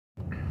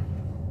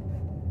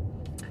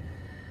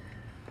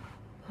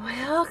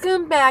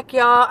Welcome back,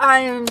 y'all. I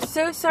am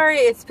so sorry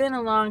it's been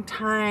a long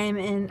time,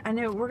 and I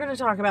know we're going to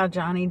talk about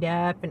Johnny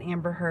Depp and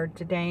Amber Heard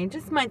today, and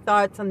just my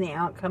thoughts on the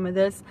outcome of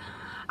this.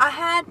 I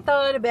had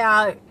thought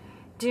about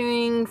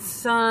doing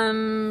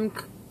some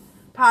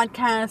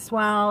podcasts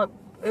while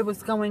it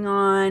was going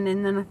on,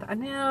 and then I thought,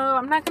 no,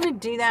 I'm not going to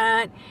do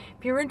that.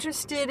 If you're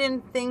interested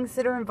in things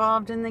that are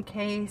involved in the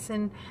case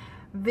and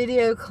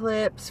video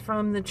clips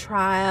from the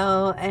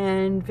trial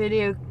and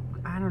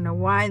I don't know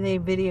why they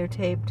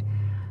videotaped.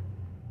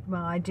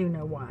 Well, I do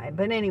know why.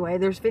 But anyway,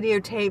 there's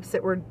videotapes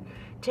that were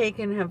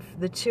taken of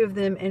the two of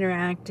them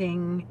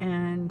interacting.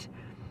 And,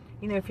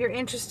 you know, if you're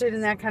interested in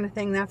that kind of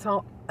thing, that's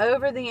all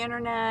over the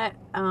internet.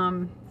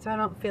 So I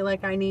don't feel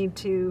like I need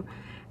to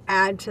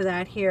add to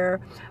that here.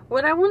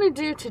 What I want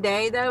to do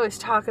today, though, is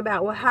talk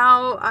about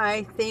how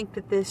I think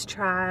that this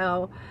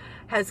trial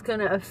is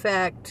going to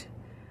affect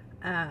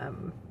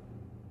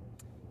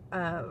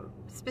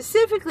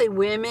specifically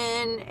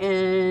women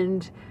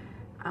and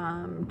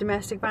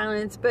domestic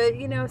violence, but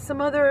you know,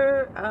 some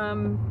other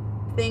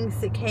things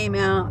that came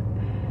out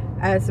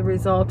as a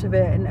result of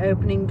it, and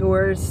opening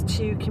doors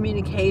to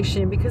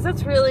communication, because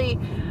that's really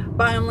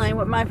bottom line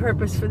what my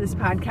purpose for this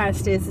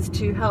podcast is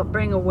to help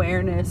bring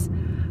awareness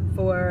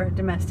for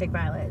domestic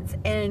violence.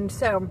 And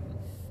so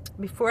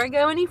before I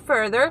go any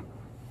further,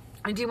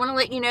 I do want to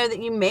let you know that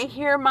you may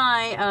hear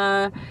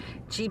my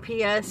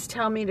GPS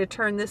tell me to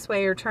turn this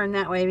way or turn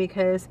that way,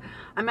 because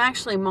I'm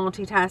actually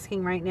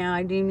multitasking right now.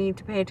 I do need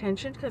to pay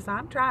attention because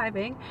I'm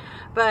driving,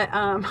 but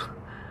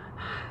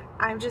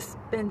I've just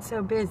been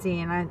so busy,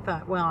 and I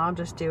thought, well, I'll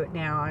just do it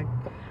now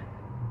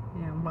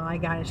while I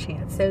got a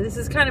chance. So this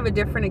is kind of a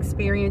different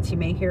experience. You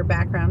may hear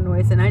background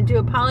noise, and I do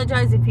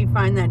apologize if you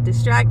find that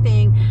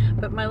distracting,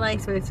 but my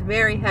life is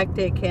very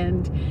hectic,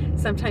 and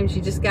sometimes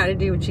you just got to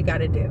do what you got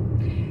to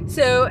do.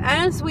 So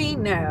as we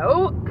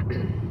know,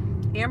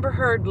 Amber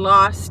Heard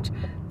lost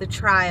the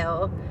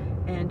trial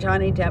and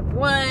Johnny Depp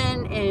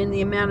won, and the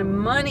amount of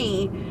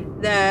money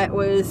that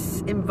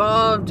was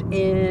involved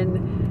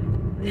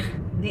in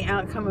the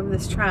outcome of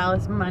this trial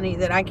is money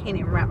that I can't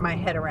even wrap my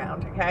head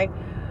around, okay?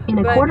 In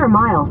a quarter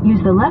mile,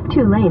 use the left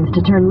 2 lanes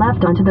to turn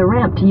left onto the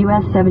ramp to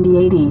US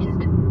 78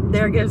 East.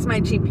 There goes my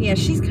GPS.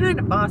 She's kind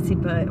of bossy,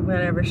 but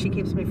whatever. She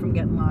keeps me from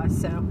getting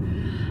lost, so.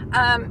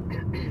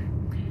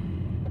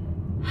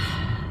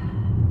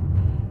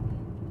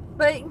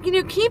 But, you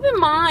know, keep in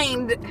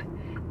mind,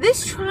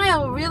 this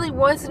trial really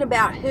wasn't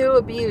about who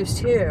abused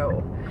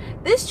who.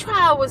 This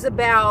trial was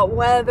about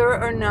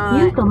whether or not...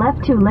 Use the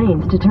left 2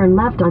 lanes to turn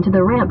left onto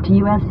the ramp to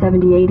US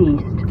 78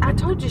 East. I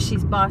told you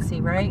she's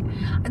bossy, right?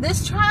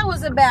 This trial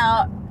was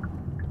about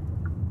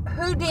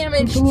who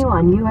damaged... Continue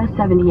on US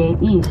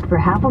 78 East for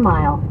half a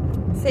mile.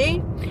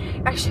 See?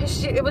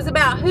 It was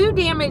about who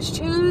damaged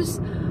whose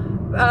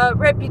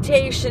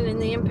reputation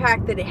and the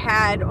impact that it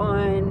had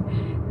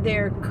on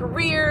their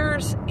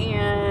careers,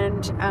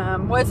 and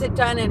was it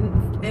done in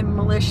a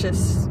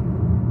malicious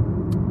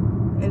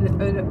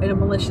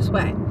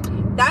way?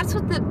 That's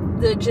what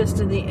the gist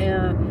of the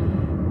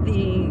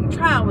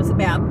trial was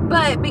about.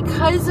 But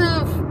because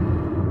of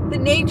the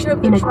nature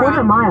of the trial... In a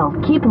quarter mile,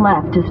 keep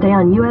left to stay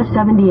on US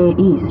 78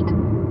 East.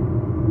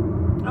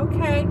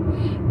 Okay.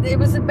 It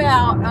was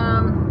about,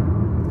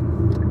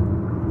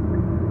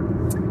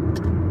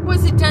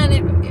 was it done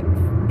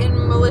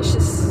in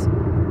malicious...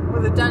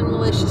 Was it done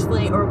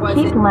maliciously, or was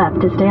it... Keep left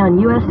to stay on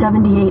US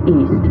 78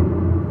 East.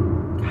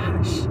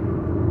 Gosh.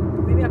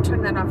 Maybe I'll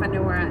turn that off. I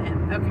know where I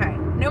am. Okay.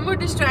 No more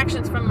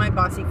distractions from my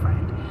bossy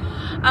friend.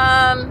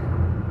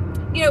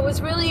 You know, it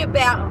was really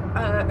about,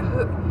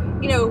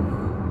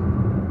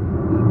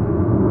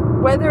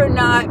 whether or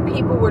not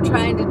people were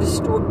trying to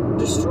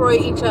destroy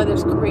each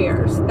other's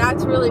careers.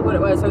 That's really what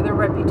it was, or their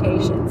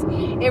reputations.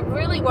 It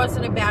really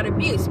wasn't about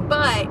abuse.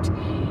 But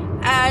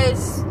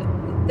as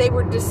they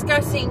were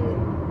discussing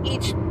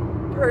each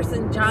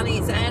person,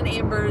 Johnny's and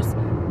Amber's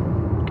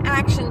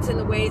actions and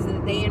the ways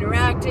that they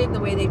interacted, the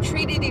way they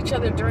treated each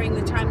other during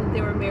the time that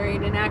they were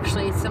married, and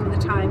actually some of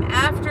the time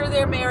after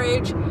their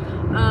marriage,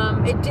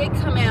 it did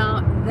come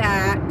out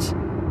that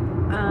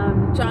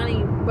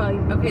Johnny,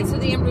 so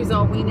the end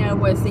result we know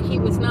was that he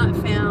was not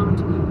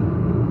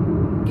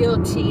found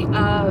guilty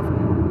of,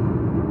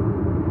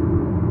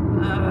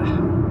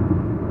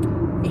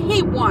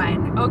 he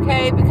won,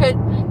 okay, because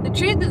the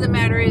truth of the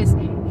matter is,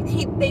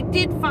 they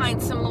did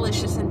find some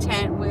malicious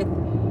intent with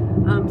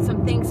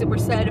some things that were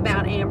said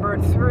about Amber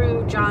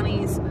through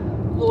Johnny's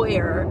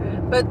lawyer,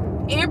 but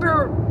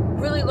Amber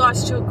really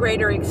lost to a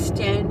greater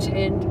extent.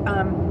 And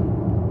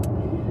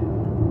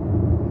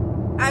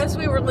as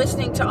we were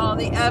listening to all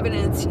the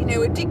evidence, you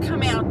know, it did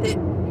come out that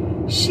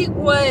she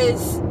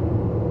was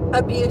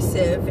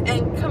abusive,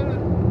 and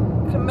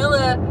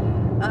Camilla,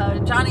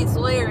 Johnny's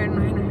lawyer,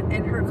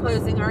 in her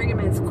closing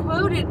arguments,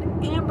 quoted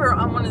Amber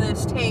on one of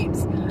those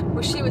tapes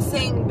where she was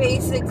saying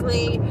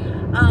basically,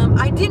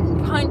 I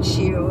didn't punch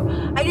you,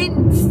 I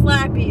didn't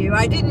slap you,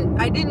 I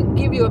didn't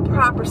give you a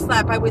proper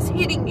slap, I was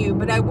hitting you,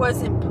 but I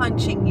wasn't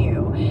punching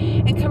you.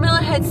 And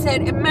Camilla had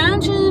said,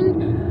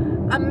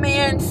 imagine a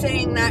man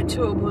saying that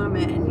to a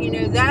woman. You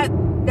know,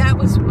 that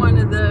was one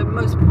of the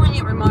most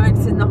poignant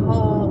remarks in the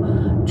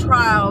whole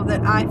trial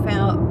that I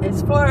felt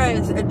as far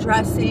as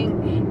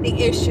addressing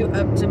the issue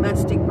of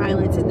domestic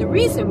violence. And the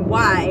reason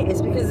why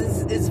is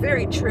because it's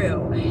very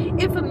true.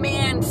 If a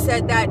man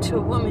said that to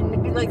a woman,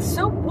 it'd be like,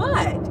 so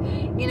what?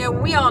 You know,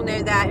 we all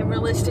know that, and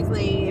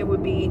realistically it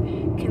would be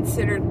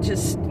considered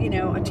just, you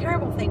know, a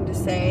terrible thing to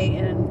say,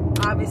 and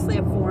obviously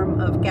a form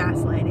of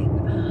gaslighting.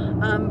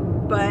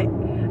 But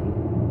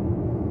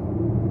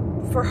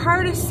for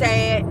her to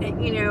say it,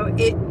 you know,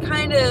 it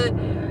kind of,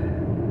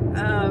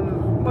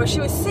 well, she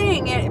was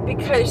saying it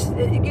because,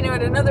 you know,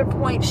 at another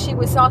point she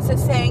was also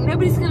saying,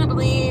 nobody's going to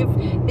believe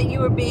that you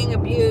were being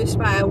abused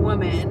by a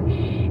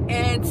woman.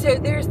 And so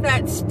there's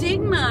that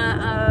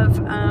stigma of,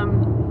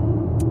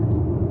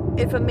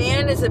 if a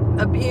man is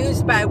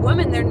abused by a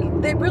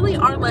woman, they really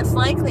are less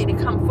likely to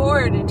come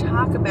forward and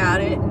talk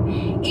about it.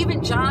 And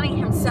even Johnny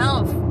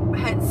himself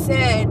had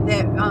said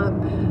that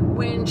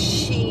when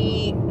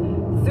she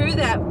threw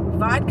that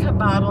vodka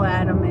bottle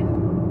at him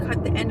and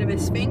cut the end of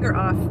his finger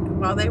off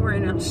while they were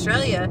in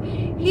Australia,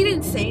 he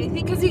didn't say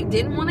anything because he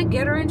didn't want to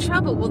get her in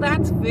trouble. Well,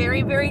 that's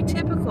very, very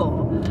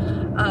typical.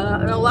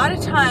 A lot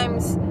of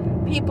times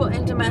people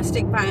in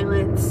domestic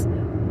violence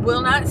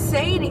will not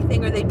say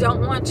anything, or they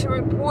don't want to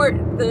report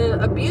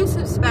the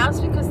abusive spouse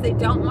because they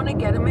don't want to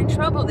get them in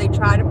trouble. They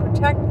try to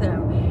protect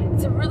them.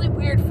 It's a really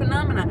weird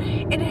phenomenon.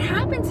 And it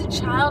happens in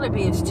child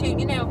abuse too,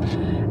 you know,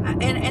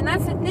 and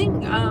that's the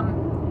thing.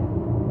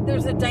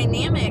 There's a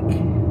dynamic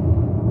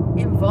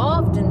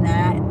involved in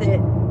that,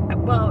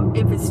 well,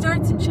 if it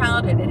starts in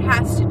childhood, it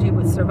has to do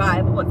with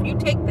survival. If you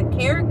take the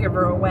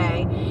caregiver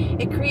away,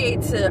 it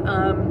creates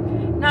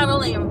not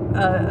only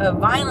a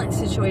violent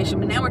situation,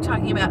 but now we're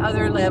talking about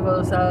other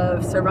levels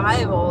of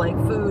survival, like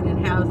food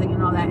and housing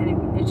and all that.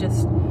 And it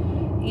just,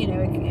 you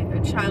know,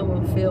 a child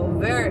will feel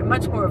very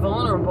much more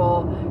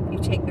vulnerable if you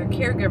take their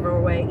caregiver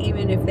away,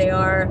 even if they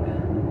are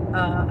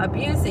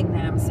abusing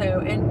them. So,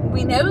 and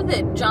we know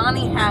that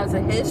Johnny has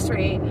a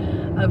history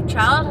of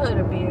childhood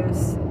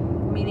abuse,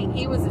 meaning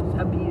he was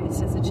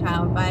abused as a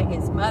child by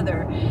his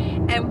mother.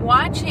 And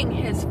watching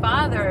his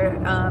father,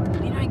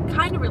 you know, I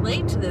kind of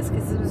relate to this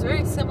because it was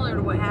very similar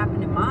to what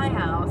happened in my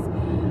house.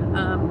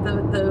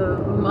 The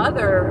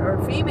mother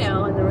or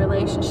female in the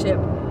relationship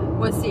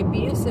was the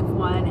abusive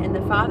one, and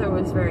the father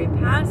was very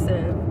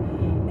passive.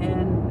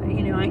 And,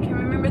 you know, I can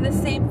remember the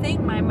same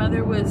thing. My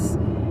mother was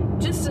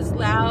just as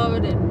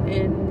loud and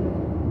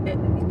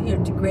you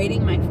know,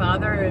 degrading my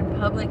father in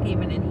public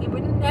even, and he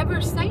would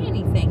never say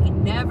anything. He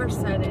never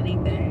said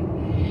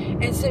anything.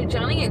 And so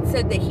Johnny had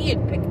said that he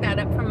had picked that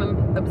up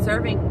from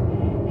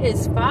observing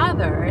his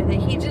father, that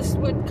he just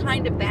would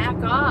kind of back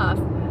off.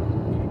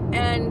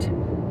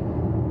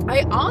 And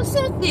I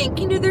also think,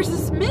 you know, there's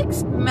this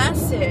mixed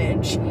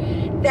message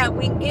that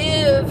we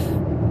give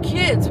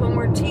kids when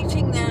we're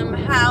teaching them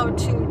how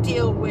to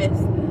deal with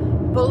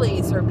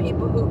bullies or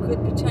people who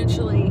could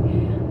potentially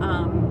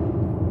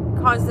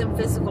cause them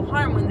physical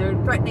harm when they're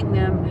threatening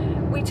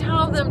them. We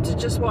tell them to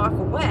just walk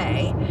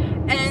away,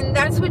 and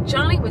that's what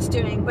Johnny was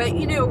doing. But,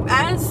 you know,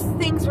 as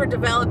things were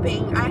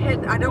developing,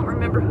 I don't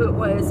remember who it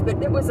was, but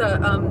there was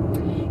a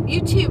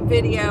YouTube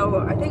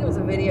video, I think it was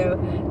a video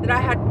that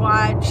I had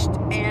watched,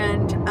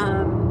 and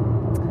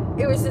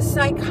it was a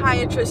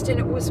psychiatrist,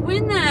 and it was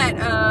when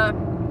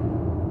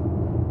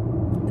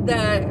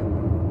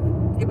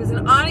it was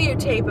an audio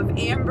tape of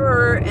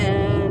Amber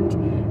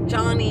and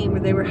Johnny, where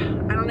they were, I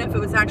don't know if it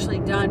was actually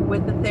done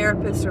with the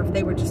therapist or if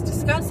they were just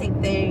discussing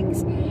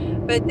things,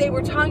 but they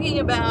were talking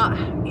about,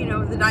 you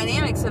know, the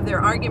dynamics of their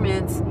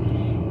arguments.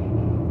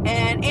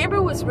 And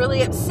Amber was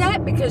really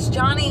upset because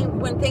Johnny,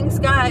 when things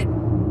got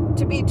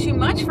to be too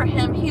much for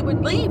him, he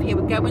would leave. He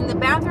would go in the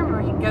bathroom,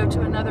 or he'd go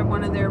to another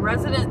one of their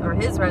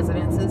his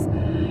residences.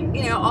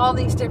 You know, all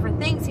these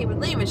different things, he would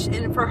leave.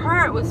 And for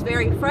her, it was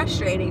very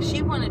frustrating.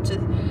 She wanted to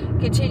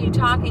continue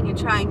talking and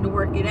trying to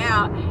work it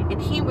out,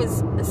 and he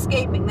was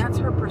escaping. That's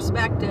her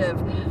perspective.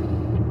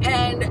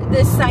 And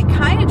this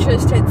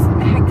psychiatrist had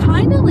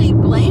kind of laid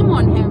blame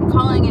on him,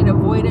 calling it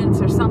avoidance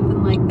or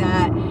something like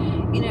that,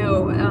 you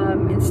know,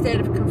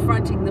 instead of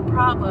confronting the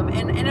problem.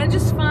 And I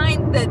just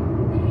find that,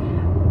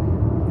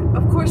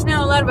 of course,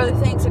 now a lot of other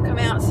things have come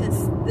out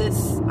since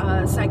this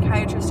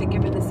psychiatrist had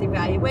given this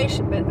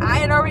evaluation, but I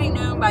had already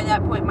known by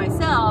that point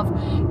myself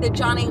that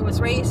Johnny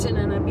was raised in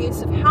an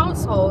abusive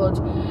household,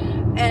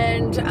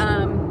 and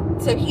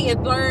so he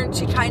had learned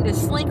to kind of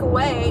slink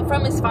away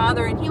from his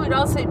father, and he would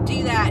also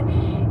do that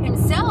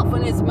himself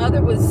when his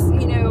mother was,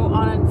 you know,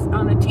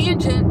 on a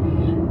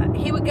tangent.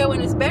 He would go in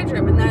his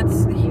bedroom,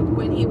 and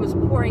when he was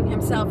pouring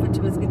himself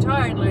into his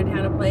guitar and learned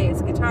how to play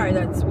his guitar.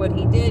 That's what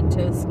he did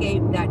to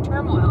escape that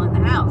turmoil in the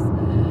house.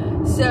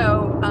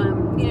 So,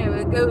 you know,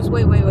 it goes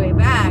way, way, way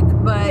back.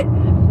 But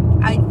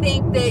I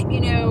think that,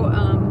 you know,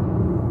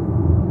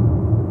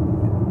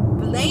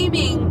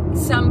 blaming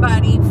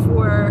somebody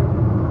for,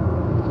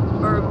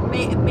 or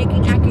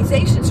making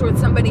accusations towards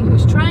somebody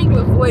who's trying to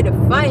avoid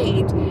a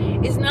fight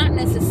is not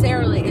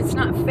necessarily, it's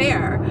not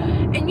fair.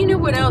 And you know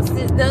what else?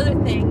 The other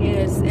thing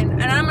is,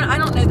 and I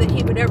don't know that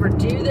he would ever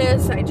do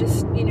this. I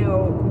just,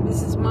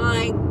 this is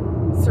my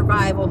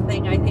survival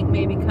thing, I think,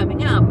 maybe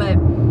coming out. But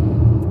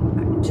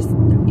just,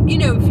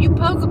 if you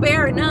poke a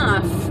bear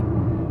enough,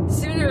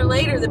 sooner or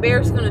later the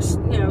bear's going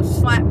to,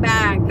 slap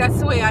back. That's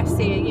the way I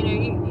see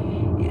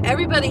it.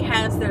 Everybody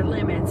has their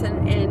limits,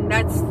 and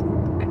that's,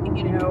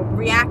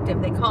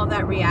 reactive. They call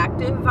that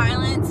reactive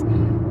violence.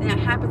 And that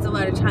happens a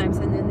lot of times,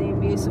 and then the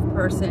abusive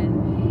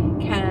person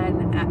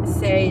can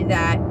say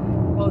that,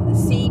 well,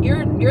 see,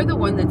 you're the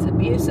one that's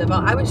abusive.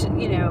 I was,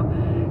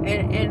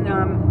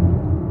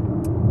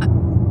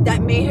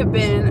 that may have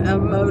been a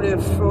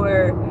motive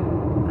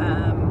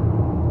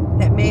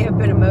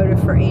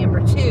for Amber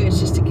too. It's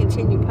just to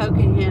continue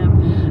poking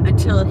him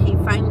until he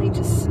finally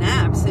just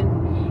snaps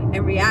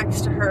and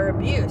reacts to her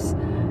abuse,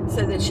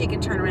 so that she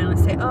can turn around and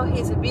say, oh,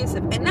 he's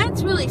abusive. And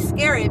that's really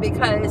scary,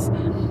 because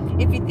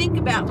if you think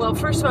about, well,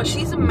 first of all,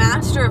 she's a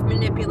master of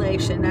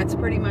manipulation. That's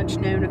pretty much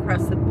known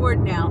across the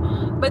board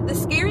now. But the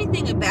scary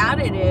thing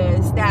about it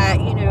is that,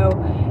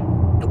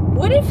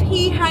 what if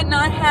he had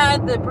not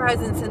had the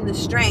presence and the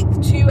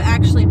strength to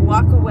actually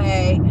walk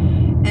away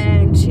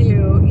and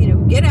to,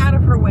 get out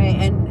of her way?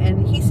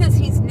 And he says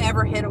he's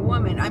never hit a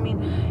woman. I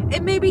mean,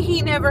 and maybe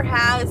he never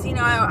has,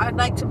 I'd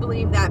like to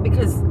believe that,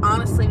 because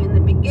honestly, in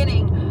the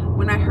beginning,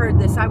 when I heard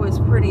this, I was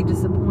pretty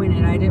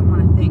disappointed. I didn't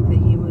want to think that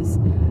he was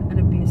an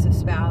abusive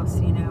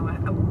spouse.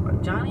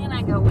 Johnny and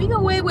I we go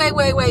way, way,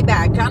 way, way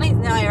back. Johnny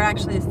and I are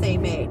actually the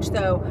same age.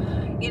 So,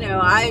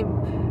 I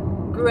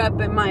grew up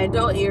in my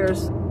adult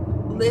years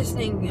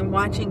listening and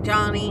watching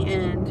Johnny,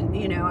 and,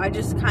 I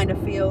just kind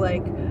of feel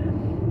like,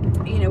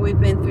 we've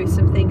been through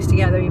some things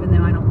together, even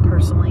though I don't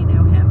personally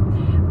know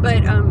him.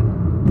 But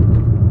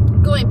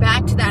going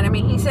back to that, I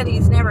mean, he said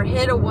he's never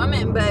hit a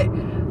woman, but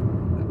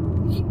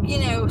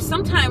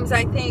sometimes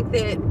I think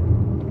that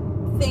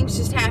things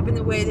just happen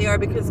the way they are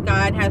because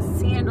God has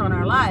his hand on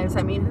our lives.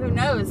 I mean, who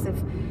knows if,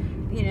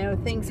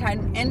 things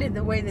hadn't ended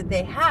the way that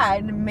they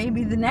had,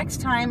 maybe the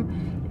next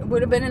time it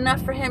would have been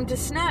enough for him to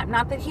snap.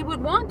 Not that he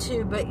would want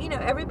to, but,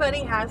 everybody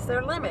has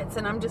their limits.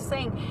 And I'm just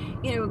saying,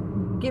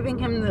 giving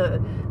him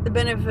the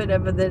benefit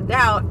of the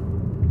doubt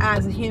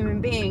as a human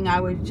being, I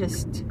would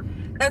just,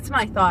 that's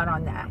my thought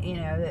on that, he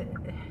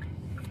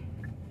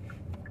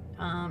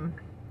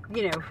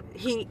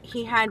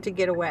had to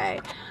get away.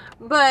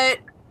 But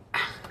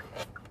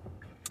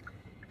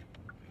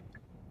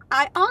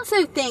I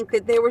also think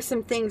that there were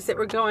some things that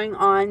were going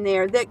on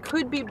there that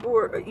could be,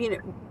 well,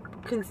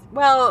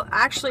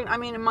 actually, I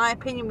mean, in my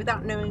opinion,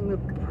 without knowing the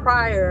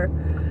prior,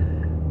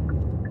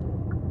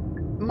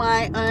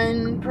 my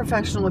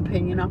unprofessional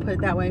opinion, I'll put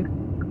it that way,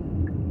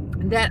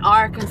 that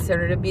are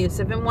considered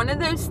abusive. And one of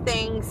those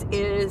things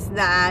is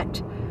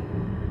that,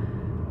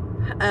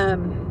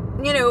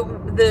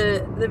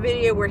 the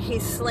video where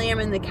he's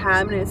slamming the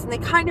cabinets, and they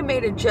kind of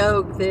made a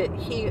joke that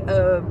he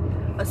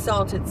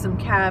assaulted some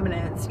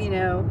cabinets,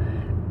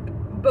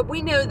 but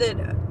we know that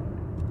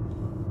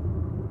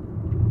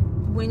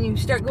when you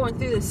start going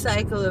through the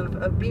cycle of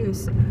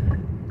abuse,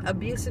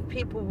 abusive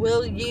people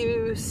will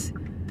use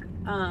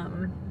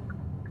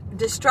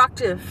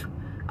destructive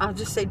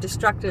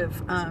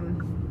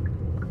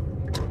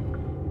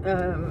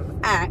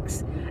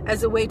acts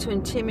as a way to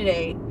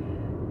intimidate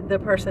the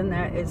person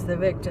that is the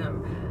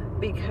victim,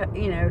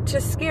 because to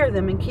scare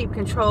them and keep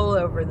control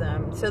over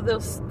them. So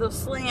they'll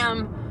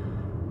slam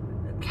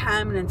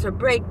cabinets or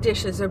break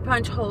dishes or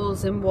punch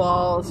holes in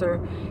walls or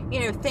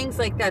things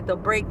like that. They'll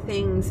break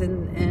things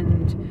and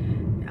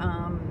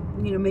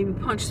maybe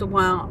punch the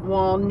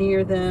wall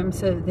near them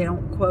so they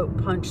don't, quote,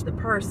 punch the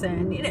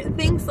person,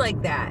 things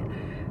like that.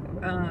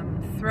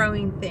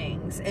 Throwing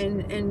things,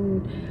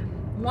 and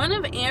one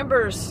of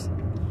Amber's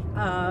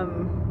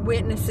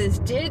witnesses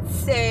did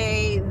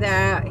say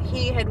that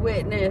he had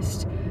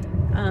witnessed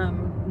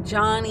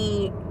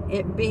Johnny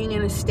being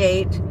in a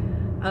state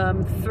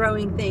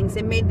throwing things,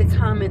 and made the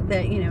comment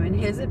that in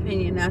his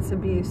opinion that's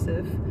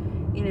abusive,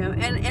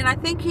 and I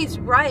think he's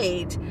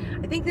right.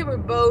 I think they were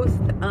both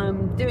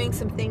doing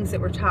some things that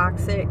were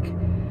toxic.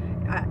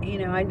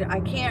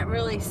 I can't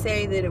really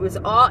say that it was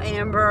all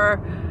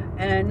Amber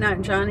and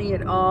not Johnny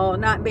at all,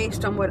 not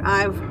based on what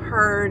I've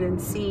heard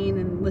and seen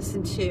and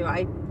listened to.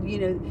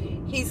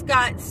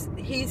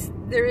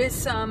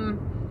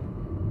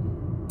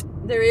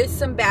 There is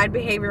some bad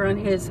behavior on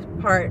his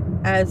part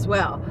as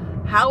well.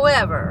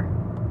 However,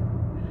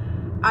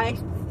 I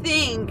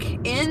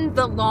think in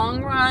the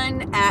long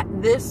run, at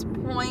this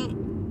point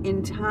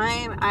in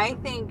time, I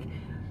think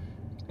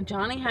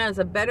Johnny has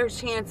a better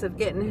chance of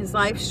getting his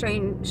life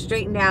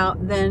straightened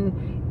out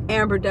than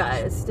Amber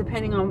does,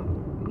 depending on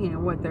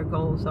what their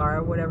goals are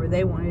or whatever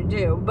they want to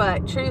do.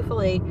 But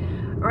truthfully,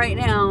 right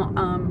now,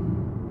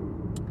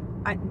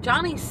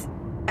 Johnny's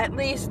at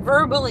least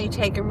verbally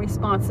taken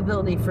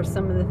responsibility for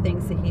some of the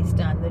things that he's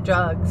done, the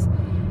drugs,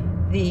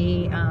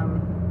 the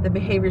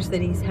behaviors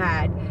that he's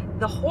had,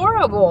 the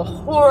horrible,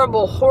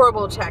 horrible,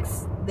 horrible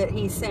texts that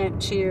he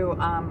sent to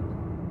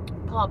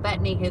Paul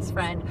Bettany, his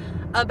friend,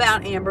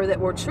 about Amber that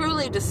were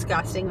truly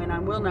disgusting, and I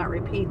will not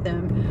repeat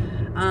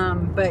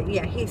them. But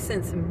yeah, he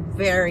sent some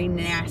very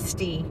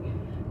nasty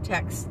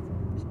text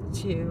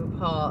to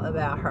Paul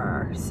about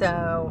her.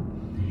 So,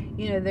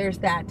 there's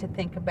that to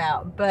think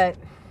about. But,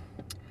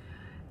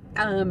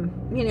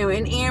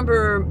 and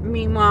Amber,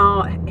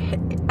 meanwhile,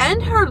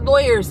 and her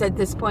lawyers at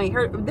this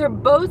point, they're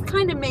both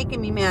kind of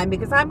making me mad,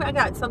 because I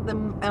got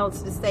something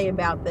else to say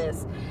about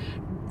this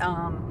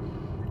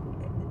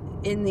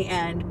in the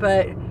end.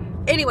 But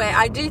anyway,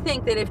 I do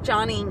think that if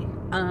Johnny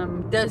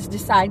does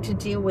decide to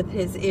deal with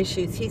his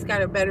issues, he's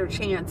got a better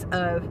chance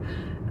of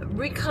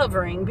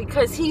recovering,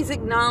 because he's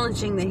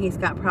acknowledging that he's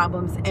got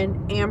problems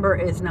and Amber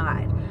is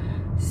not.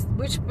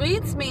 Which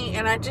leads me,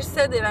 and I just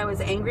said that I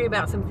was angry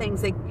about some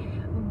things. Like,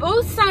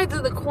 both sides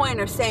of the coin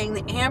are saying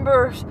that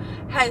Amber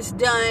has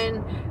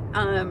done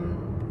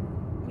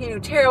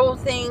terrible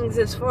things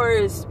as far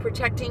as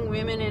protecting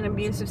women in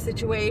abusive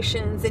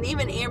situations. And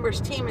even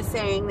Amber's team is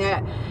saying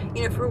that,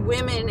 for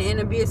women in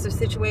abusive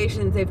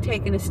situations, they've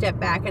taken a step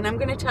back. And I'm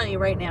going to tell you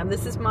right now,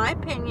 this is my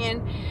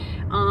opinion,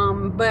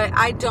 but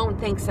I don't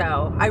think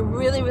so. I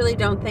really, really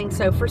don't think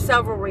so, for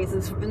several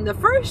reasons. And the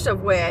first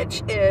of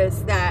which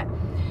is that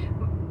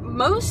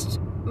most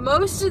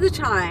of the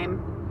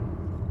time,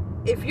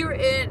 if you're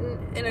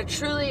in a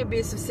truly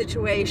abusive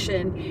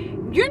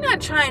situation, you're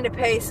not trying to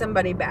pay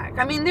somebody back.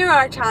 I mean, there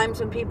are times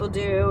when people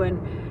do,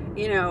 and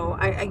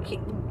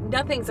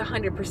nothing's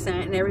 100%,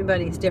 and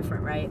everybody's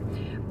different, right?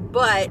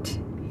 But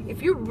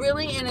if you're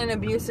really in an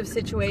abusive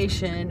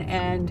situation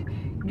and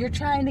you're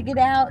trying to get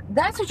out,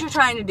 that's what you're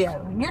trying to do.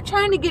 You're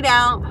trying to get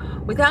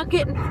out without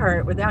getting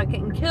hurt, without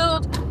getting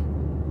killed,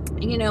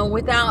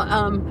 without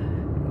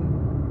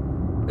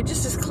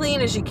just as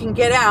clean as you can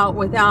get out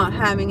without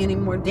having any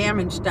more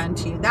damage done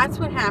to you. That's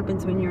what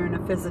happens when you're in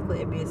a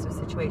physically abusive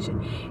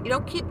situation. You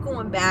don't keep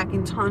going back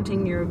and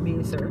taunting your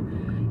abuser.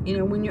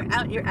 When you're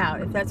out, you're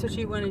out. If that's what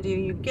you want to do,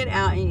 you get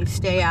out and you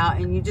stay out,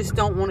 and you just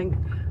don't want to,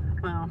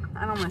 well,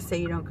 I don't want to say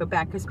you don't go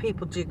back, because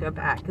people do go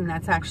back, and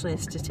that's actually a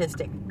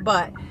statistic.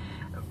 But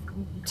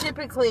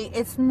typically,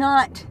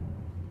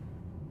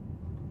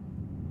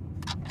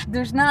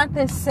 there's not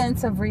this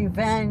sense of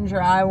revenge,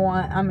 or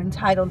I'm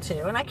entitled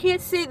to. And I can't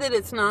say that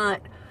it's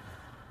not,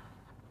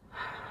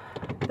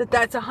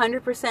 that's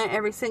 100%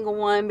 every single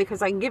one,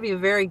 because I can give you a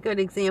very good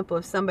example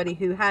of somebody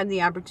who had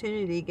the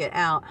opportunity to get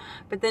out,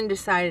 but then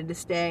decided to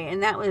stay.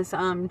 And that was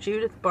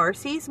Judith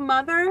Barcy's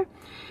mother.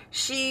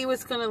 She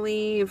was going to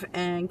leave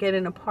and get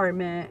an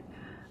apartment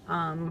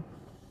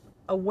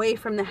away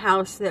from the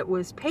house that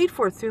was paid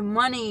for through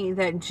money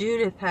that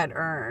Judith had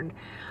earned.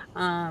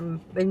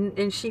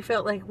 And she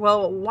felt like,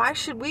 well, why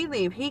should we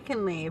leave? He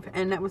can leave.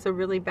 And that was a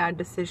really bad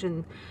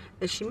decision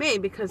that she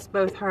made, because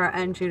both her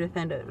and Judith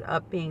ended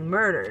up being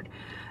murdered.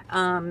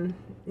 So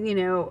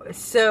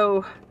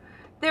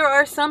there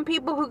are some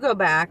people who go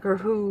back, or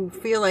who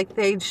feel like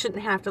they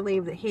shouldn't have to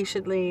leave, that he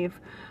should leave,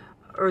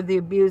 or the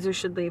abuser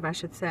should leave, I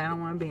should say. I don't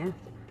want to be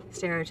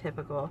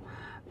stereotypical.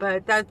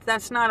 But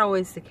that's not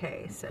always the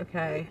case,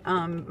 okay?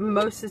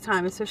 Most of the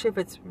time, especially if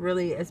it's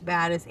really as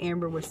bad as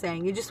Amber was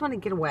saying, you just want to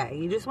get away.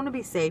 You just want to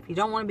be safe. You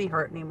don't want to be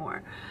hurt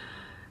anymore.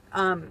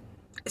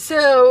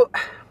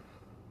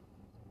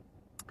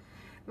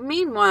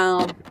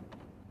 Meanwhile,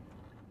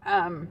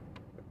 and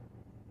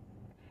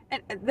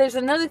there's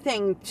another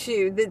thing,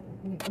 too, that,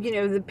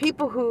 the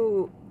people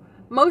who,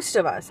 most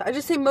of us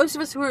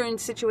who are in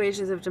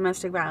situations of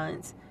domestic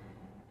violence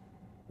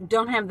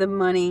don't have the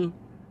money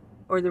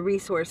or the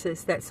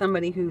resources that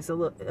somebody who's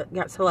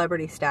got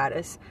celebrity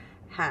status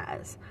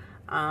has.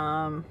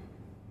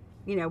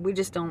 We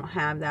just don't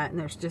have that,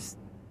 and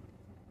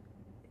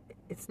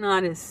it's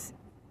not as,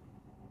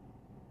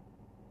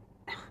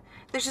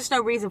 there's just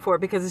no reason for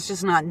it, because it's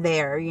just not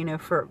there,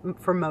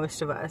 for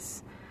most of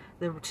us,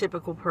 the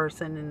typical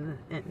person.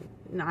 And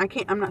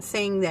I'm not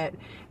saying that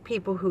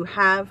people who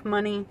have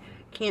money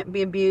can't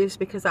be abused,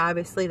 because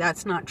obviously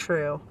that's not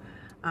true.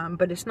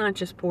 But it's not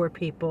just poor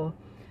people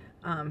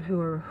who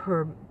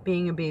are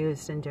being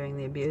abused and doing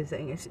the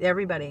abusing. It's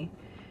everybody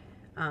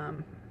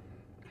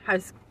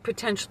has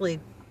potentially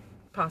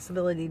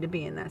possibility to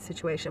be in that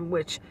situation,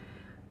 which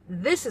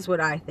this is what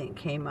I think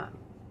came up.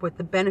 What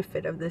the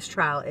benefit of this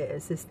trial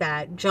is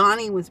that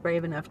Johnny was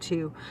brave enough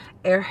to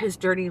air his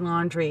dirty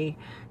laundry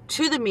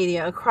to the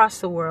media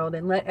across the world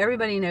and let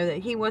everybody know that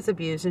he was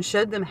abused, and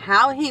showed them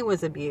how he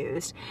was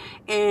abused.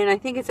 And I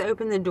think it's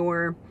opened the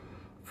door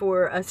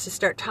for us to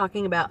start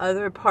talking about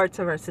other parts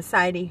of our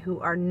society who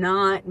are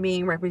not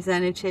being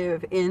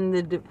representative in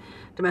the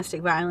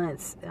domestic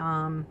violence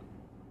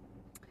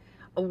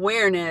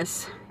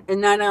awareness.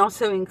 And that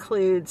also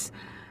includes,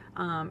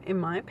 in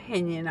my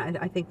opinion,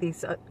 I think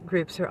these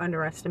groups are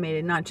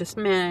underestimated, not just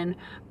men,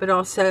 but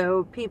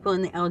also people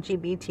in the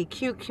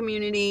LGBTQ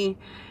community,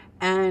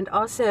 and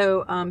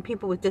also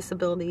people with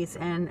disabilities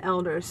and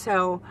elders.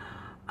 So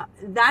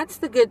that's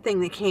the good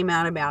thing that came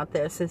out about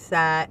this, is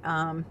that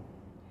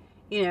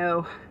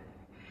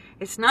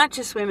it's not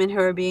just women who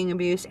are being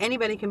abused.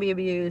 Anybody can be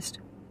abused.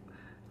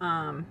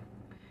 And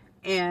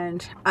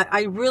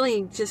I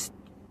really just,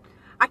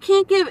 I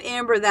can't give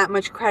Amber that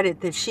much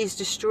credit that she's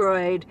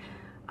destroyed,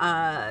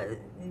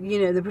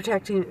 the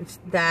protections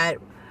that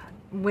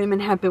women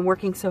have been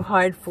working so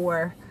hard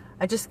for.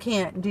 I just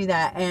can't do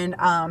that. And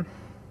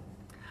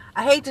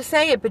I hate to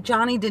say it, but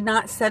Johnny did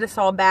not set us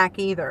all back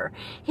either.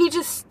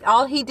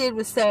 All he did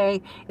was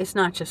say, it's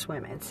not just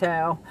women.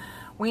 So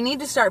we need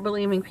to start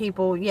believing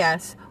people,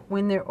 yes,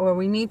 we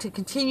need to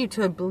continue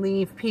to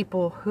believe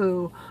people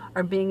who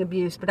are being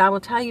abused. But I will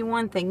tell you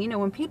one thing,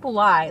 when people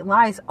lie,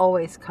 lies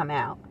always come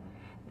out.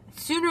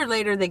 Sooner or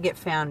later they get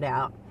found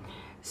out.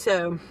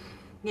 So,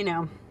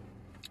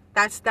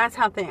 that's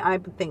how I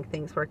think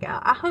things work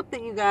out. I hope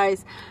that you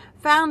guys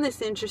found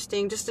this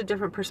interesting, just a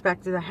different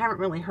perspective. I haven't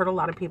really heard a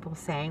lot of people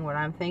saying what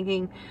I'm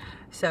thinking.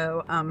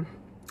 So,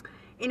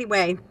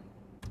 anyway,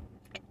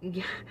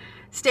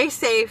 stay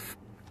safe.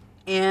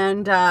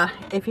 And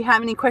if you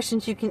have any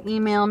questions, you can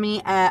email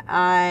me at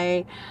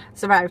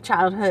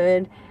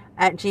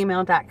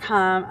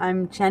isurvivechildhood@gmail.com.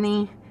 I'm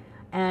Jenny,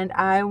 and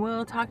I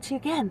will talk to you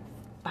again.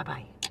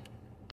 Bye-bye.